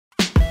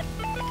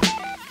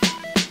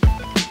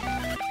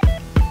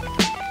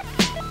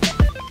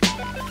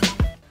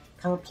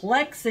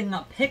Perplexing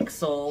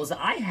Pixels,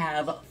 I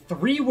have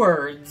 3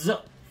 words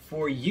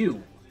for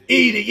you.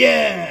 Eat it,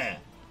 yeah!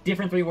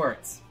 Different 3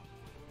 words.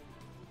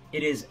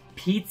 It is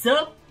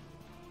Pizza,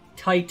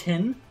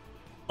 Titan,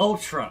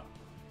 Ultra.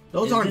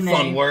 Those aren't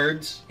fun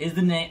words. Is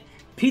the name.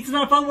 Pizza's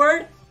not a fun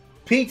word?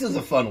 Pizza's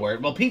a fun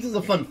word. Well, pizza's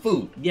a fun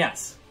food.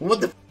 Yes.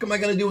 What the f am I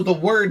going to do with the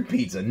word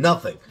pizza?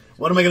 Nothing.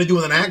 What am I going to do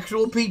with an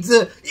actual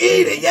pizza?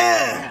 Eat it,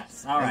 yeah!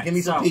 Yes, alright. Give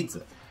me some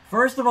pizza.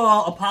 First of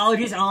all,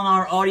 apologies on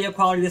our audio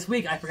quality this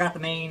week. I forgot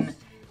the main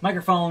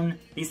microphone.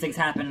 These things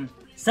happen.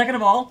 Second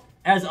of all,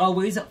 as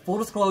always, full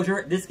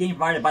disclosure, this game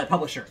provided by the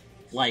publisher,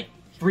 like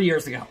 3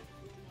 years ago.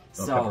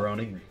 No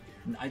pepperoni?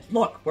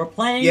 Look, we're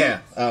playing... Yeah,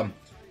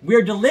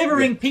 we're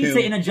delivering pizza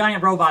in a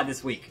giant robot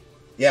this week.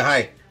 Yeah,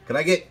 hi. Could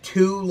I get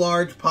 2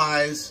 large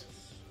pies,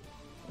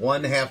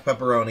 1 half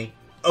pepperoni?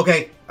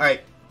 Okay,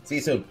 alright. See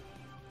you soon.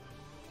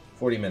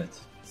 40 minutes.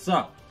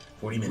 So,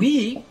 40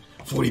 minutes.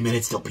 40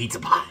 minutes till pizza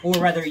pie. Or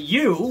rather,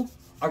 you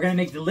are going to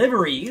make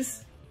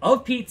deliveries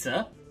of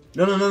pizza.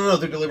 No.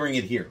 They're delivering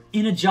it here.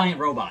 In a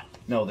giant robot.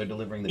 No, they're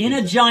delivering the pizza.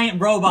 In a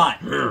giant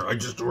robot. Here, I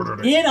just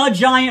ordered it. In a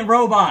giant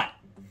robot.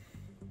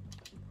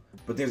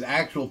 But there's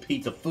actual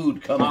pizza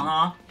food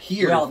coming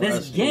here. Well,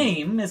 this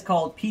game is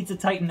called Pizza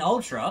Titan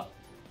Ultra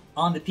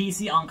on the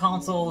PC, on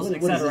consoles,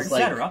 etc.,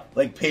 etc.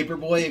 Like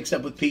Paperboy,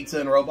 except with pizza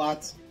and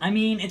robots? I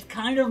mean, it's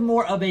kind of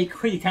more of a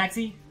Crazy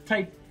Taxi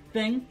type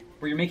thing,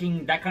 where you're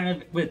making that kind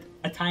of, with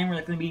a timer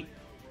that's going to be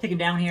taken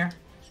down here.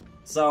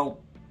 So,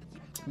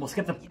 we'll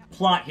skip the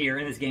plot here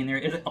in this game. There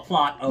is a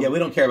plot of... Yeah, we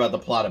don't care about the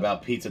plot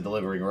about pizza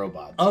delivering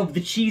robots. Of the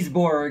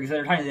cheeseborgs that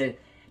are trying to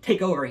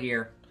take over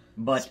here,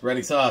 but...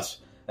 Spreading sauce,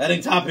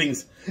 adding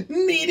toppings,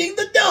 kneading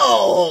the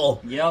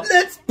dough! Yep.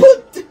 Let's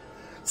put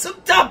some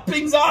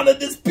toppings onto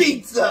this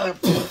pizza!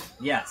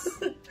 Yes.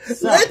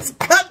 So, let's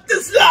cut the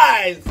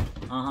slice!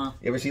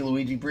 You ever see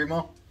Luigi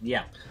Primo?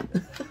 Yeah.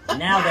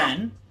 Now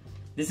then...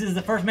 This is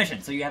the first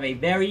mission, so you have a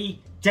very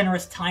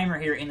generous timer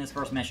here in this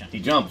first mission. He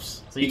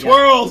jumps. So he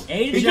twirls.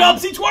 He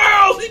jumps. He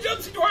twirls. He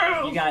jumps. He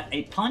twirls. You got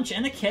a punch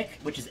and a kick,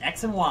 which is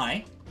X and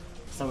Y.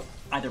 So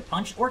either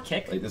punch or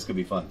kick. Like, this could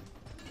be fun.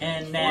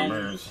 And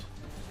then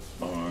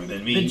more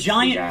than me, the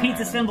giant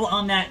pizza symbol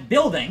on that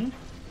building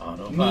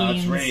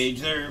Autobots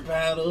rage their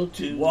battle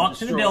to walk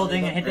to the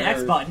building and hit the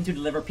X button to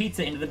deliver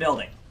pizza into the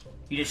building.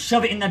 You just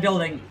shove it in that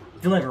building,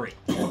 delivery,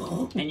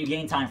 and you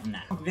gain time from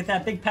that. Get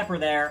that big pepper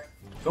there.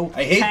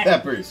 I hate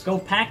peppers. Go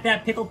pack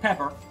that pickled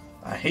pepper.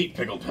 I hate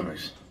pickled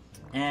peppers.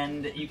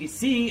 And you can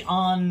see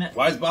on...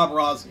 Why is Bob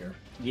Ross here?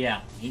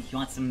 Yeah, he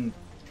wants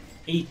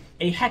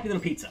a happy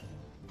little pizza.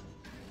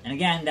 And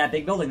again, that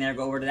big building there,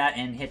 go over to that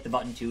and hit the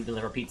button to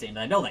deliver pizza into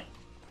that building.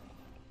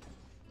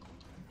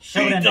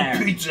 Shove it in there.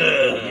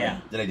 Pizza! Yeah.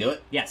 Did I do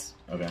it? Yes.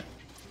 Okay.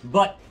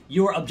 But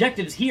your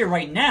objectives here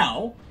right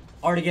now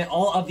are to get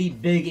all of the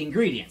big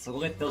ingredients. So we'll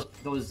get those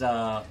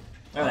where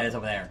that is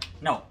over there.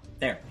 No,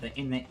 there,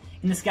 in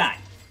the sky.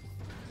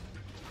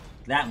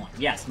 That one.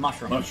 Yes,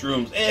 mushrooms.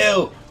 Mushrooms.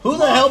 Ew! Who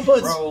the hell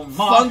puts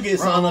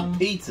fungus on a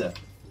pizza?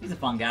 He's a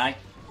fun guy.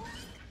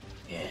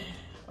 Yeah.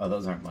 Oh,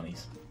 those aren't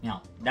monies. No,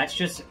 that's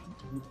just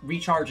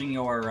recharging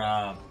your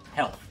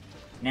health.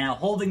 Now,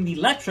 holding the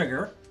left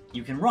trigger,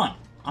 you can run.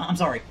 I'm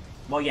sorry.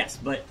 Well, yes,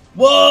 but...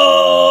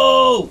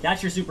 Whoa!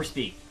 That's your super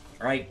speed,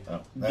 right?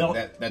 Oh,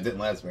 that didn't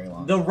last very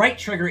long. The right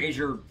trigger is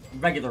your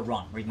regular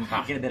run, where you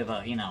can get a bit of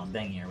a,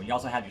 thing here. You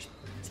also have your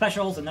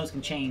specials, and those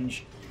can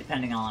change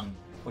depending on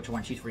which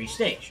one you choose for each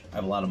stage. I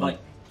have a lot of money.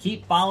 But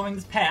keep following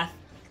this path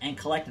and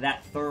collect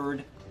that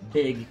third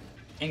big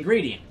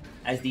ingredient.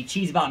 As the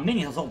cheese-bot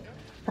minions, those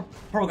little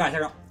purple guys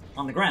that are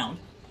on the ground,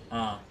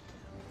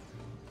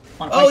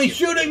 oh, he's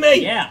shooting me!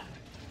 Yeah.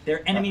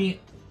 They're enemy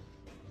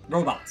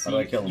robots. How do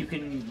I kill them?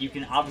 You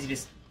can obviously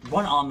just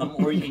run on them,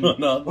 or you can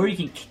or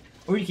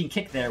you can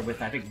kick there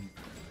with, I think,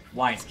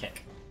 Y's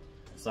kick.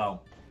 So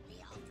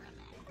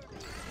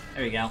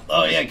there you go.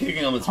 Oh yeah,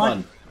 kicking them is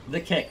fun. The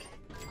kick.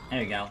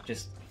 There you go.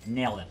 Just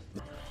nailed it.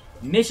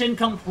 Mission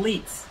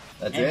complete.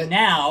 That's and it?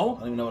 now, I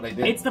don't even know what I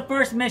did. It's the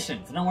first mission,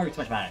 so don't worry too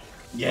much about it.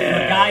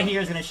 Yeah. The guy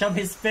here is going to shove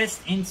his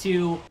fist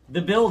into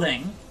the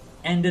building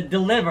and to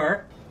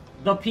deliver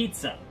the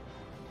pizza.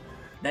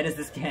 That is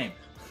this game.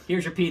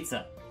 Here's your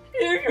pizza.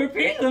 Here's your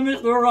pizza,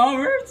 Mr.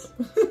 Roberts.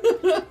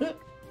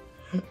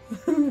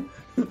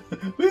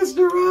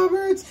 Mr.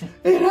 Roberts,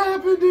 it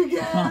happened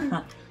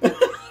again.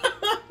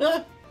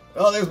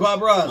 Oh, there's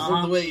Bob Ross. Look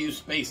at the way you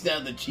spaced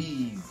out the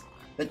cheese.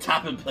 The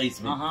topping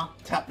placement.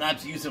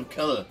 Top-notch use of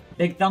color.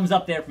 Big thumbs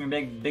up there from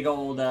your big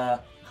old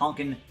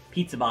honkin'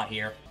 pizza bot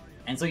here.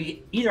 And so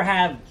you either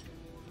have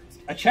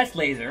a chest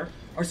laser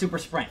or super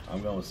sprint.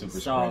 I'm going with super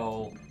sprint.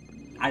 So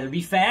either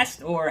be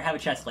fast or have a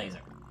chest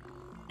laser.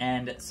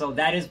 And so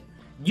that is,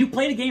 you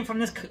played a game from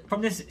this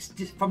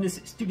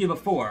studio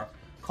before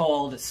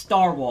called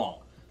Star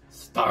Wall.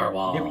 Star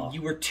Wall.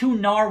 You were 2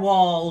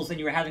 narwhals and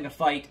you were having a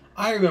fight.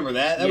 I remember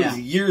that. That was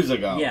years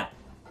ago. Yeah.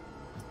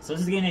 So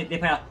this is a game they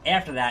put out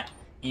after that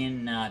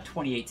in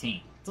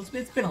 2018. So it's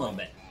been a little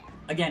bit.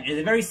 Again, it's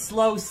a very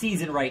slow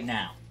season right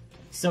now.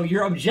 So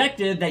your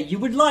objective that you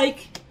would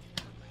like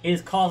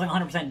is causing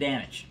 100%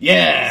 damage.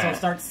 Yeah! So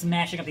start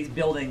smashing up these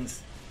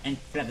buildings and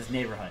clean up this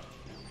neighborhood.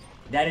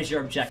 That is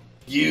your objective.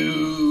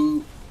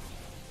 You.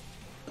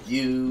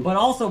 But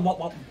also,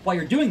 while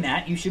you're doing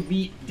that, you should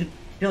be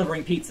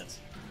delivering pizzas.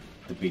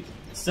 The pizza.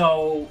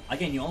 So,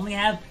 again, you only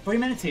have 3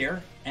 minutes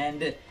here,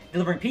 and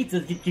delivering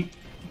pizzas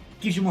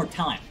gives you more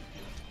time.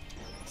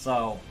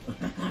 So,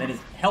 that is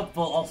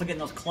helpful. Also, getting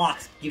those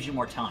clocks gives you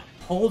more time.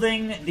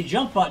 Holding the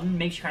jump button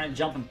makes you kind of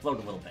jump and float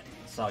a little bit.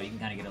 So, you can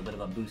kind of get a bit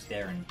of a boost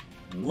there and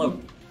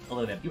float a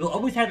little bit. You will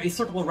always have a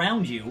circle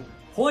around you,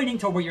 pointing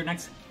toward where your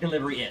next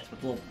delivery is,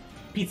 with a little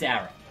pizza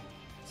arrow.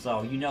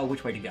 So, you know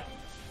which way to go.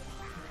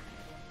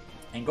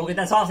 And go get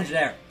that sausage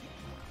there.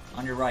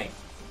 On your right.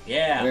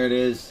 Yeah. There it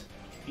is.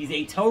 He's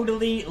a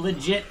totally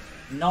legit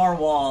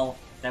narwhal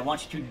that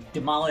wants you to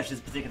demolish this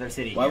particular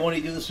city. Why won't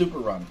he do the super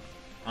run?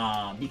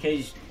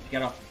 Because you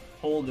gotta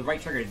hold the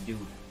right trigger to do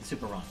the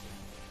super run.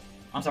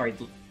 I'm sorry,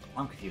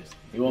 I'm confused.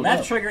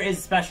 Left trigger is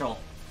special,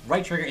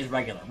 right trigger is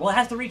regular. Well, it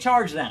has to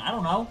recharge then. I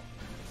don't know.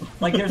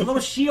 Like, there's a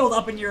little shield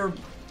up in your...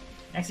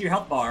 next to your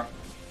health bar.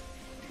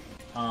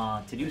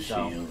 To do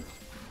so. Shield.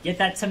 Get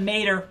that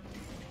tomato.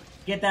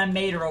 Get that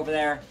mater over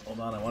there.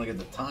 Hold on, I want to get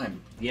the time.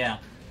 Yeah,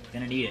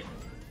 gonna need it.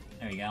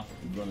 There you go.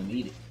 You're gonna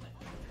need it.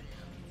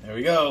 There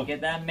we go.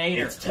 Get that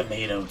mater. It's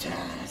tomato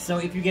time. So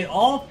if you get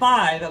all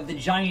 5 of the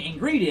giant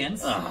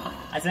ingredients,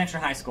 that's an extra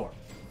high score.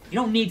 You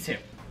don't need to.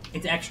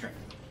 It's extra.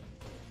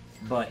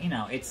 But, you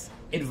know, it's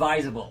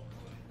advisable.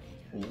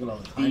 Look at all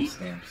the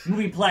timestamps.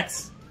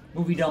 Movieplex.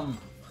 Movie dumb.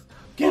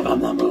 Give them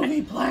the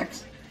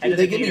Movieplex. Dude,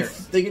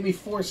 they give me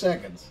 4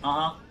 seconds.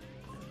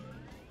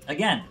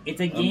 Again,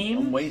 it's a game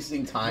I'm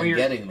wasting time where you're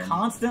getting them.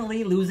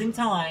 constantly losing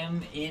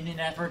time in an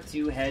effort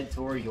to head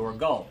toward your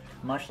goal,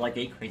 much like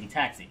a crazy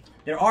taxi.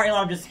 There are a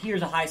lot of just,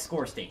 here's a high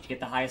score stage. Get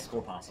the highest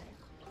score possible.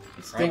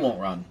 It still won't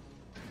run.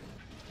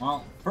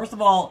 Well, first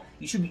of all,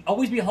 you should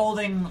always be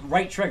holding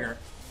right trigger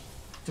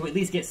to at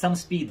least get some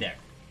speed there.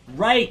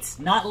 Right,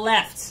 not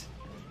left.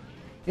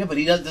 Yeah, but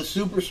he does the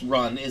super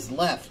run is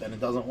left, and it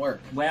doesn't work.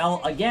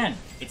 Well, again,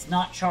 it's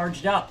not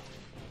charged up.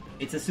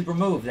 It's a super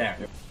move there.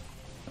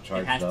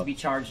 It has to be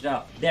charged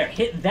up. There,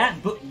 hit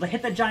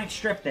that giant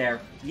strip there.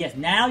 Yes,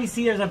 now you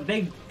see there's a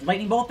big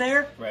lightning bolt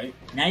there. Right.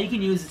 Now you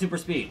can use the super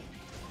speed.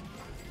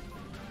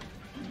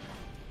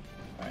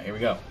 All right, here we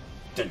go.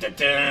 That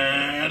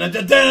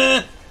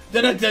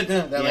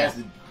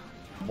lasted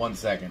 1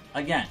 second.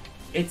 Again,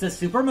 it's a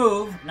super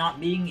move,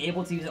 not being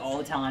able to use it all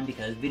the time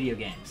because video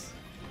games.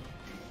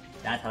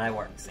 That's how that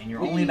works. And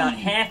you're only about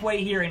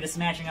halfway here into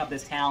smashing up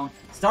this town.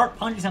 Start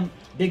punching some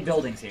big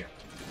buildings here.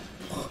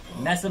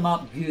 Mess them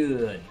up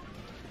good.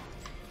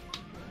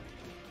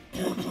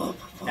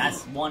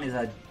 That's one you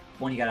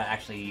gotta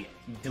actually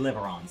deliver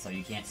on, so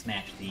you can't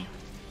smash the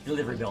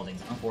delivery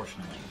buildings,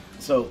 unfortunately.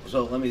 So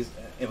let me.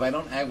 If I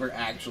don't ever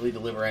actually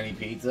deliver any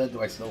pizza,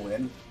 do I still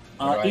win?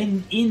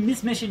 In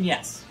this mission,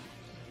 yes.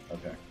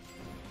 Okay.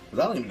 Because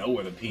I don't even know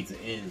where the pizza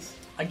is.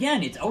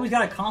 Again, it's always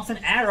got a constant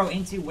arrow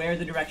into where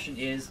the direction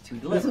is to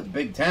deliver. This is a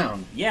big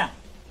town. Yeah.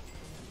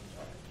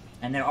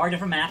 And there are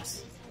different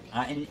maps,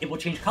 and it will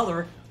change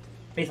color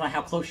based on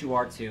how close you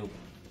are to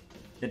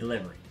the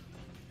delivery.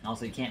 And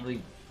also, you can't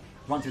really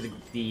run through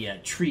the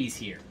trees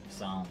here,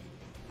 so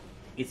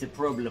it's a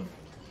problem.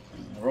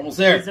 We're almost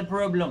there. It's a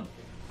problem.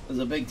 It's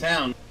a big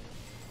town.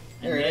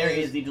 And there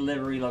is the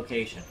delivery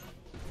location.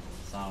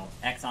 So,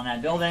 X on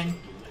that building,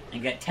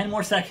 and get 10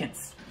 more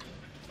seconds.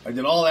 I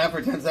did all that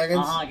for 10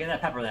 seconds? Get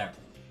that pepper there.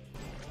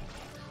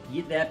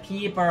 Get that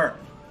pepper.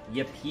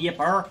 You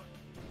pepper.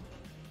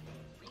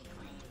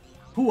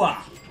 Hooah!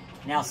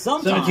 Now,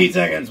 sometimes... 17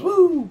 seconds,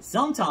 woo!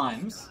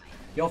 Sometimes,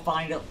 you'll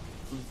find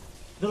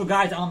little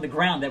guys on the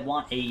ground that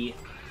want a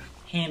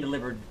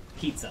hand-delivered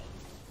pizza.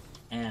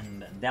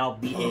 And that'll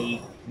be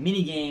a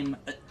mini-game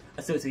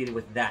associated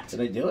with that.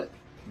 Did I do it?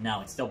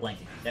 No, it's still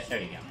blinking. There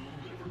you go.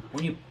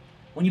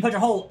 When you punch a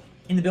hole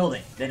in the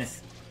building, then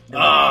it's... Oh,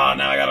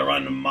 now I gotta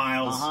run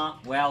miles.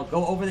 Well,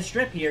 go over the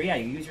strip here. Yeah,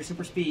 you use your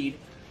super speed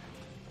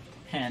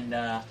and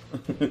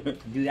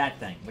do that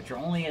thing. But you're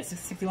only at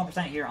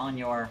 61% here on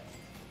your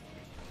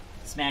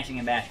smashing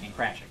and bashing and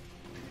crashing.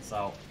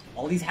 So,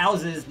 all these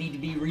houses need to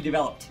be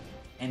redeveloped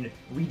and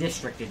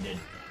redistricted.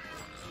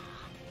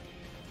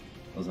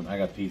 Listen, I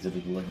got pizza to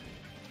deliver.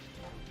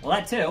 Well,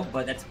 that too,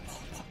 but that's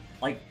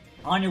like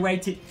on your way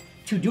to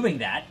doing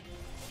that.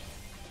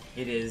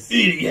 It is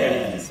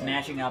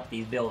smashing up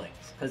these buildings.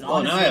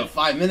 Oh, now I have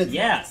 5 minutes.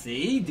 Yeah,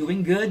 see?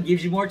 Doing good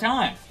gives you more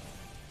time.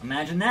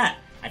 Imagine that.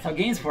 That's how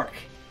games work.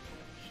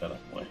 Shut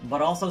up, boy.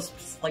 But also,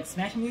 like,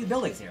 smashing these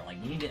buildings here.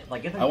 Like, you need to,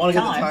 like, get the time. I want to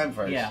get the time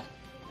first. Yeah.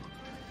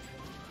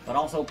 But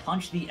also,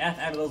 punch the F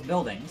out of those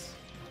buildings.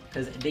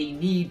 Because they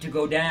need to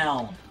go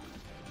down.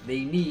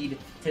 They need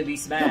to be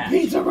smashed. The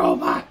pizza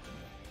robot!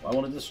 Why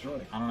won't it destroy?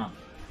 I don't know.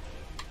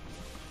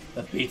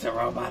 The pizza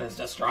robot is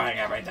destroying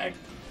everything.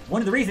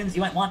 One of the reasons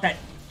you might want that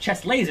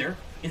chest laser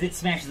is it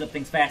smashes up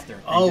things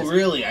faster. Oh,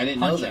 really? I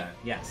didn't know that.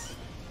 Yes.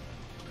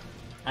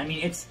 I mean,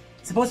 it's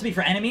supposed to be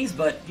for enemies,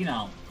 but, you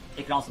know,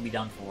 it can also be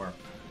done for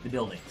the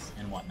buildings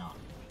and whatnot.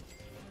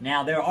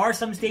 Now, there are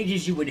some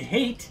stages you would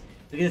hate,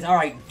 because,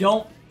 alright,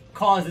 don't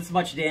cause this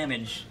much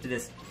damage to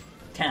this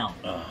town.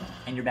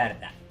 And you're bad at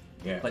that.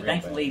 Yeah, but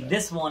thankfully,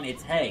 this one,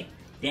 it's, hey,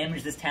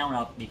 damage this town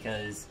up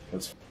because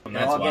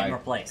they're all getting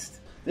replaced.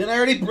 Didn't I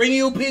already bring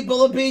you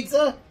people a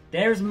pizza?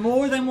 There's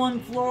more than one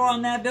floor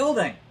on that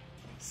building.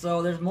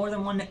 So there's more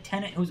than one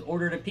tenant who's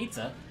ordered a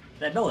pizza to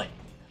that building.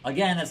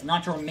 Again, that's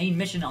not your main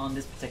mission on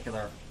this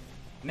particular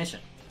mission.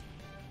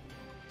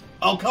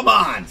 Oh, come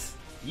on!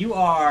 You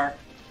are...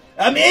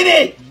 I'm in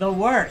it! The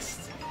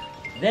worst.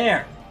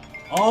 There.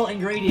 All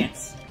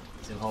ingredients.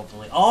 So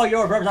hopefully... All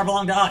your burgers are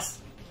belong to us.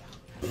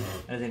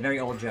 That is a very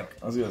old joke.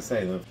 I was gonna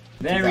say, the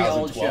very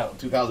old joke.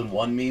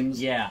 2001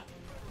 memes? Yeah.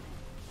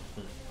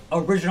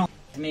 Original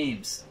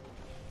memes.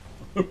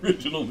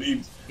 Original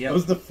memes. Yep. That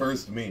was the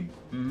first meme.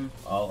 Mm-hmm.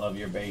 All of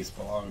your base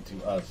belong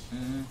to us.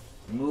 Mm-hmm.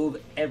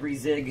 Move every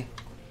zig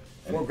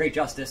for great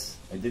justice.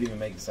 It didn't even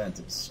make sense.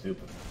 It was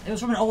stupid. It was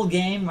from an old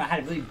game where I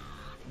had a really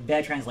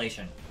bad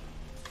translation,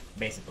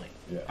 basically.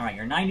 Yeah. Alright,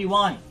 you're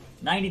 91,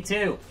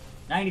 92,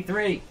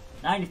 93,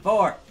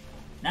 94,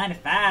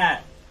 95,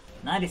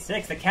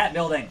 96, the cat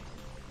building,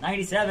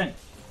 97,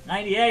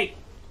 98,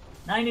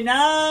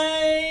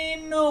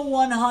 99,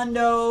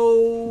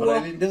 100. But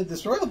I didn't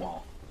destroy them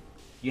all.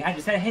 You had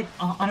to set a hit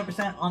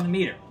 100% on the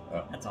meter.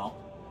 Oh. That's all.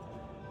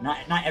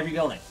 Not every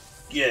building.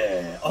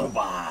 Yeah,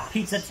 Autobots.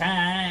 Pizza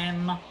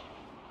time.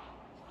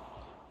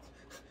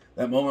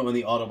 That moment when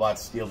the Autobots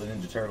steal the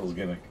Ninja Turtles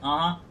gimmick.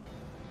 Uh-huh.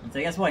 And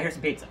say, guess what? Here's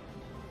some pizza.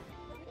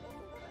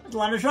 That's a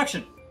lot of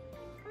destruction.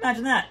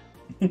 Imagine that.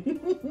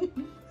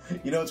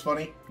 You know what's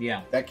funny?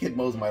 Yeah. That kid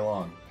mows my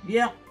lawn.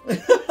 Yeah.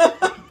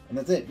 And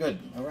that's it. Good.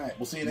 All right.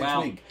 We'll see you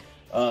next week.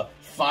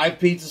 5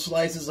 pizza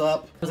slices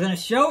up. I was going to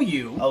show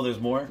you... Oh, there's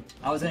more?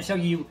 I was going to show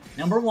you,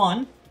 number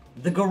 1,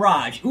 the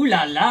garage. Ooh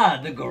la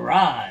la, the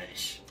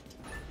garage.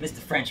 Mr.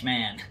 French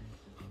man.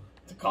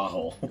 It's a car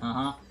hole.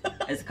 Uh-huh.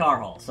 It's a car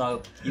hole.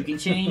 So you can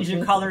change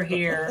the color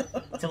here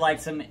to like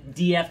some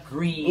DF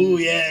green. Ooh,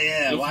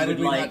 yeah. Why did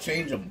we not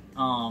change them?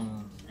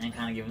 And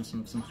kind of give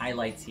them some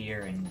highlights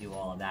here and do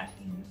all of that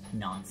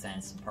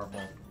nonsense. Some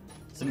purple.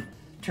 Some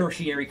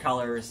tertiary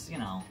colors, you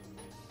know.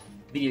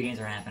 Video games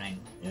are happening.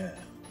 Yeah.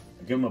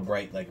 Give them a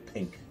bright, like,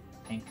 pink.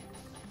 Pink.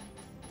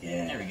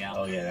 Yeah. There we go.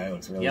 Oh, yeah, that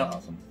looks really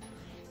awesome.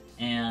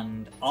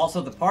 And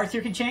also the parts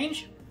here can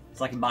change.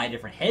 So I can buy a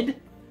different head.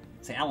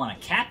 Say, I want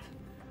a cap.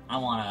 I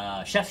want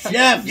a chef.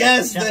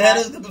 Yes, chef the head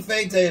hat. of the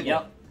buffet table.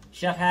 Yep.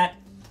 Chef hat.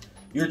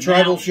 Your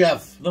tribal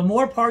chef. The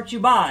more parts you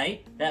buy,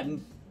 that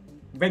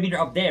red meter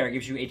up there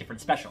gives you a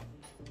different special.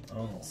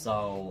 Oh.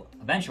 So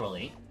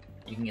eventually,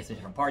 you can get some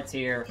different parts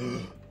here.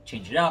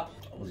 Change it up.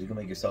 Oh, so you can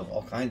make yourself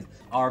all kinds.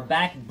 Our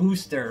back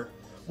booster.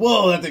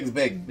 Whoa, that thing's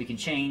big. We can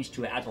change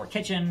to an outdoor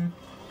kitchen,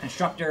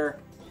 constructor,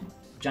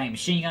 giant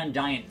machine gun,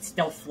 giant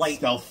stealth flight.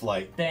 Stealth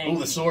flight. Thing. Oh,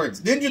 the swords.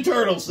 Ninja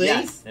Turtle, see?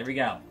 Yes, there we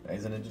go.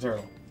 He's a Ninja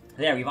Turtle.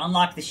 There, we've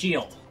unlocked the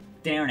shield.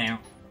 Down now.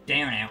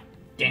 Down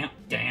now.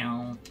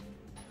 Down.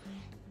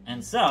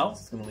 And so...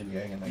 It's gonna leave you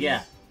hanging.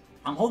 Yeah.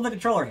 I'm holding the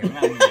controller here. We're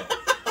not gonna do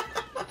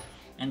it.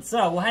 And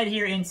so, we'll head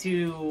here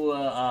into,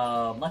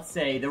 let's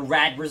say, the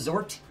Rad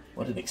Resort.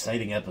 What an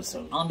exciting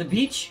episode. On the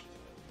beach.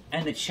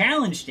 And the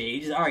challenge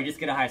stage is, alright, just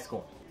get a high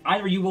score.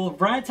 Either you will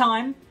run out of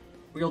time,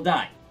 or you'll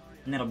die.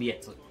 And that'll be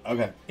it. So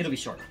okay. It'll be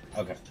short.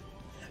 Okay.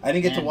 I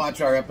didn't get to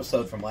watch our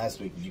episode from last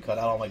week. Did you cut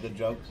out all my good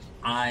jokes?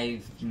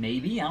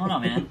 Maybe? I don't know,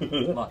 man.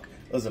 Look.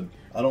 Listen,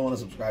 I don't want to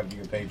subscribe to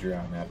your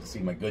Patreon and have to see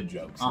my good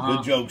jokes.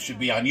 Good jokes should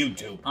be on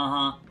YouTube.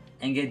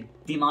 And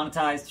get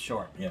demonetized?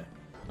 Sure. Yeah.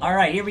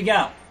 Alright, here we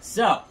go.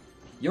 So,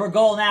 your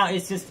goal now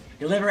is just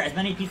deliver as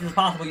many pizzas as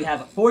possible. You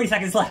have 40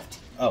 seconds left.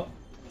 Oh.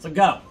 So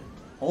go.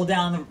 Hold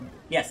down the...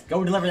 Yes,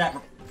 go deliver that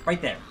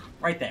right there.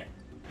 Right there.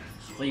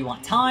 So you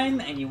want time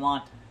and you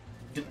want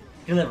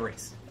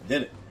deliveries. I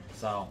did it.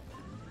 So...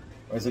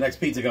 Where's the next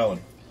pizza going?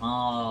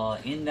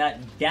 In that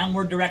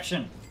downward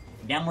direction.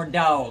 Downward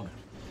dog.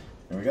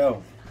 There we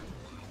go.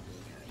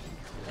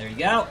 There you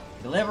go.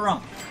 Deliver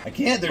them. I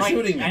can't. They're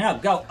shooting me. I know.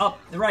 Go up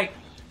the right.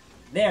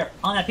 There.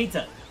 On that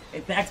pizza.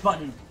 Hit the X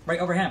button right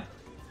over him.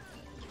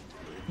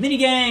 Mini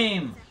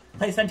game.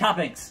 Place 10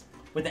 toppings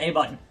with the A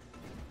button.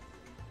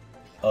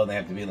 Oh, they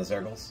have to be in the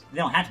circles? They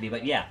don't have to be,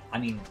 but yeah. I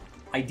mean,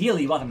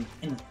 ideally you want them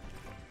in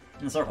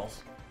the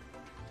circles.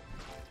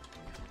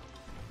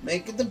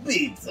 Make it the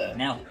pizza.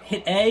 Now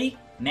hit A,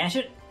 mash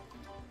it,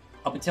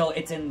 up until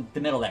it's in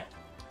the middle there.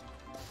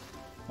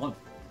 Well,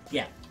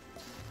 yeah.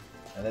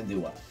 And then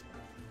do what?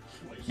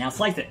 Now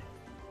slice it.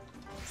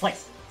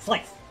 Slice,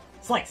 slice,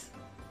 slice,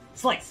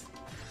 slice,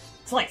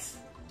 slice.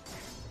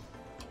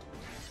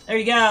 There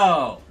you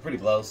go. Pretty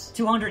close.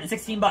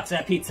 $216 for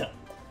that pizza.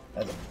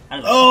 And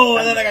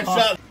then I got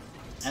shot.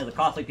 That is a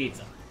costly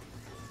pizza.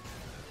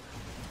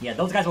 Yeah,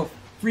 those guys will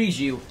freeze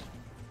you.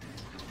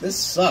 This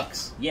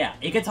sucks. Yeah,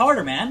 it gets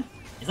harder, man.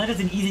 It's not just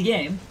an easy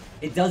game.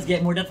 It does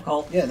get more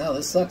difficult. Yeah, no,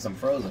 this sucks. I'm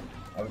frozen.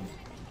 I'm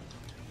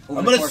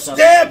gonna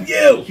stab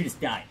you! You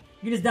just died.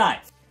 You just died.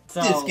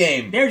 So, this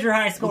game. There's your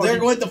high score. Well,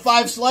 there went the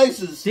 5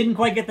 slices. Didn't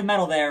quite get the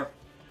medal there.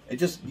 It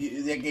just,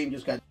 that game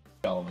just got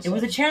all of a sudden.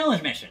 It was a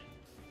challenge mission.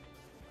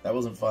 That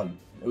wasn't fun.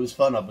 It was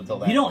fun up until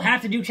that You don't point.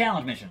 have to do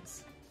challenge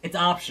missions. It's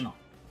optional.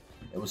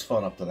 It was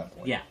fun up to that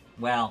point. Yeah,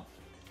 well,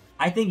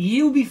 I think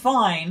you'd be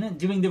fine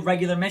doing the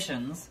regular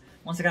missions.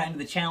 Once I got into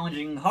the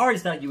challenging hard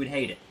stuff, you would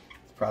hate it.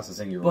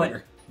 Processing your But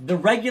order. the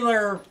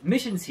regular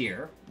missions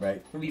here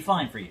Right. would be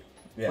fine for you.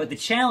 Yeah. But the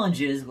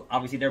challenges,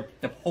 obviously, the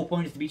whole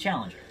point is to be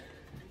challenging.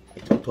 I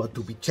don't want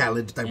to be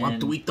challenged. I want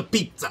to eat the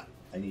pizza.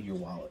 I need your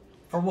wallet.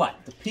 For what?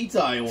 The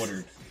pizza I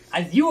ordered.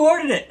 You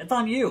ordered it. That's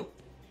on you.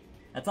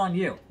 That's on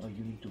you. Oh,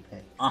 you need to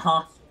pay.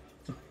 Uh-huh.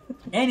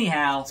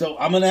 Anyhow, So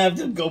I'm gonna have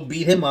to go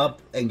beat him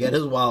up and get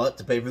his wallet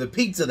to pay for the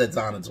pizza that's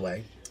on its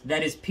way.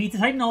 that is Pizza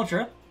Titan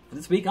Ultra for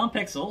this week on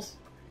Pixels.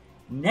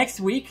 Next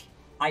week,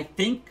 I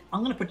think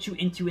I'm going to put you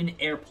into an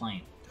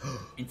airplane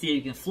and see if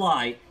you can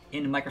fly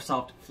in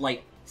Microsoft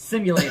Flight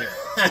Simulator.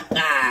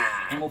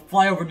 And we'll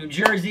fly over New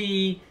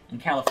Jersey and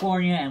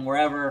California and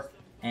wherever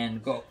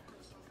and go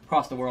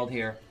across the world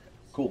here.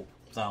 Cool.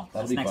 So That'll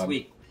that's be next fun.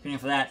 week. Tune in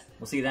for that.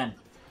 We'll see you then.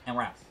 And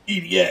we're out.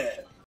 Yeah.